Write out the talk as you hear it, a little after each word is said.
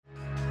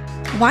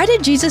Why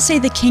did Jesus say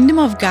the kingdom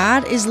of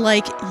God is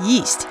like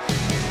yeast?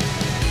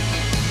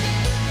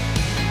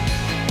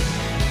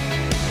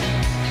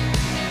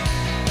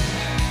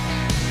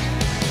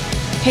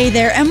 Hey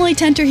there, Emily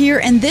Tenter here,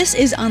 and this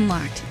is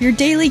Unlocked, your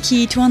daily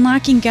key to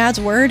unlocking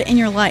God's Word in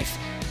your life.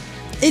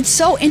 It's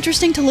so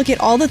interesting to look at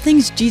all the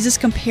things Jesus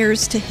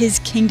compares to his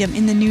kingdom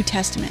in the New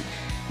Testament.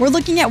 We're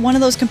looking at one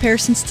of those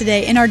comparisons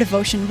today in our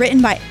devotion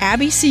written by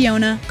Abby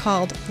Siona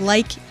called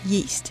Like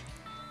Yeast.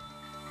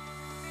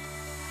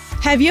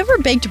 Have you ever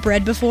baked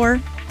bread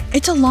before?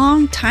 It's a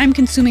long,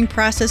 time-consuming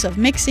process of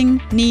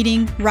mixing,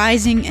 kneading,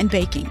 rising, and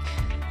baking.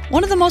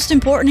 One of the most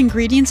important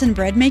ingredients in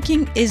bread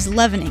making is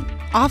leavening,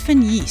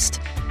 often yeast.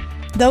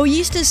 Though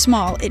yeast is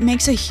small, it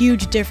makes a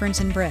huge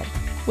difference in bread.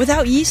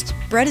 Without yeast,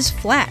 bread is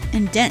flat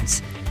and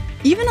dense.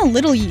 Even a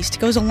little yeast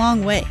goes a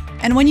long way,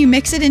 and when you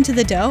mix it into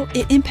the dough,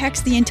 it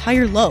impacts the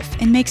entire loaf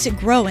and makes it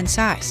grow in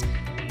size.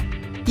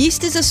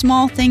 Yeast is a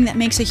small thing that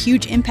makes a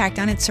huge impact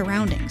on its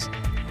surroundings.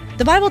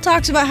 The Bible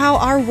talks about how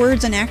our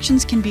words and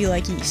actions can be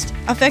like yeast,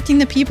 affecting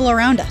the people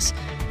around us.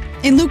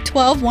 In Luke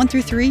 12,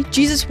 1-3,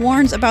 Jesus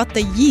warns about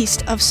the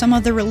yeast of some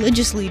of the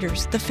religious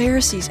leaders, the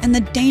Pharisees, and the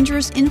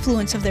dangerous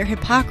influence of their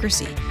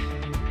hypocrisy.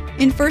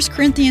 In 1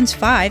 Corinthians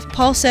 5,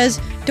 Paul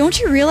says, "Don't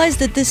you realize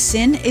that this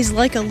sin is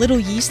like a little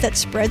yeast that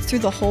spreads through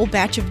the whole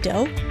batch of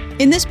dough?"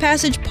 In this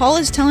passage, Paul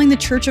is telling the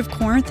church of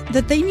Corinth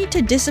that they need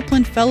to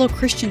discipline fellow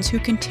Christians who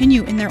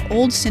continue in their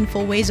old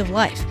sinful ways of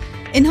life,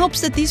 in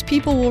hopes that these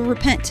people will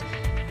repent.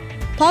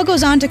 Paul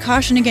goes on to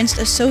caution against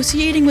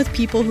associating with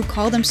people who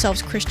call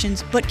themselves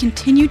Christians but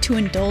continue to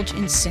indulge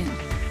in sin.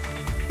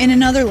 In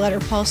another letter,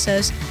 Paul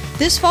says,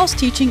 "This false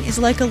teaching is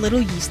like a little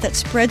yeast that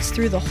spreads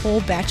through the whole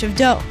batch of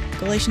dough."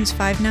 Galatians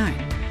 5:9.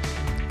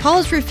 Paul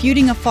is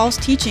refuting a false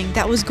teaching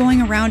that was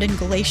going around in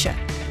Galatia.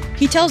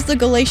 He tells the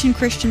Galatian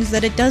Christians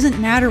that it doesn't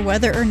matter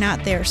whether or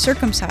not they are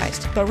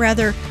circumcised, but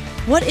rather,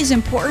 what is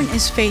important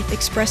is faith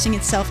expressing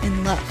itself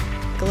in love.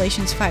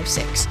 Galatians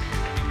 5:6.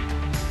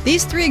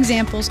 These three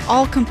examples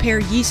all compare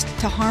yeast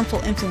to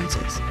harmful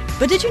influences.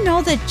 But did you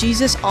know that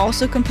Jesus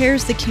also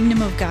compares the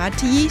kingdom of God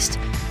to yeast?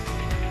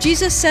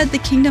 Jesus said the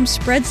kingdom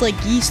spreads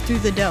like yeast through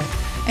the dough,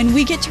 and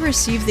we get to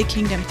receive the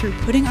kingdom through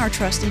putting our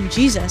trust in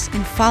Jesus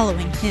and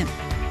following him.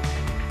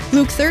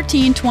 Luke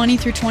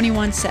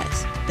 13:20-21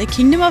 says, "The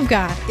kingdom of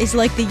God is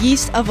like the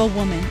yeast of a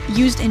woman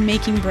used in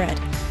making bread.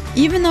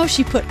 Even though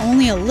she put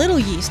only a little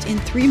yeast in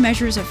 3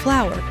 measures of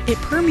flour, it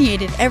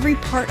permeated every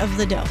part of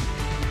the dough."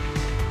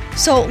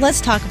 So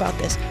let's talk about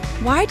this.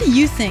 Why do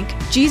you think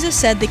Jesus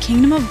said the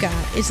kingdom of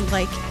God is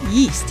like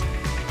yeast?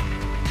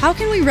 How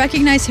can we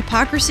recognize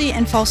hypocrisy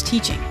and false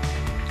teaching?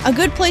 A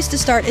good place to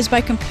start is by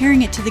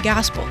comparing it to the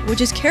gospel, which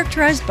is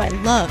characterized by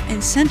love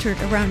and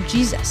centered around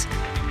Jesus.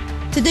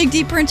 To dig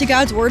deeper into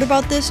God's word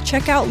about this,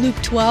 check out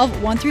Luke 12,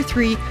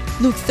 1-3,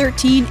 Luke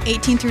 13,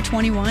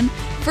 18-21,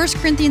 1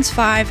 Corinthians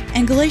 5,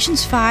 and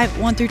Galatians 5,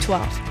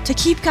 1-12, to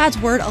keep God's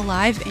word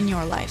alive in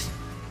your life.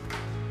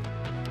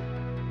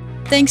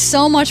 Thanks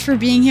so much for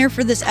being here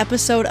for this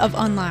episode of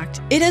Unlocked.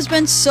 It has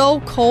been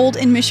so cold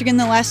in Michigan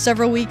the last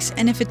several weeks,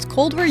 and if it's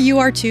cold where you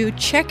are too,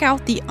 check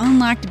out the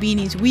Unlocked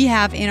beanies we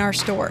have in our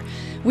store.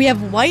 We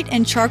have white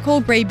and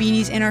charcoal gray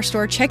beanies in our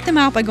store. Check them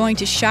out by going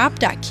to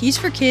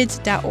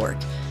shop.keysforkids.org.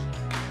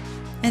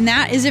 And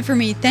that is it for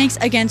me. Thanks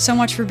again so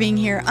much for being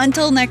here.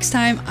 Until next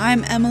time,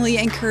 I'm Emily,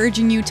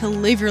 encouraging you to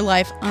live your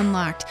life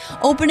unlocked,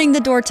 opening the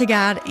door to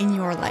God in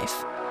your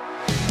life.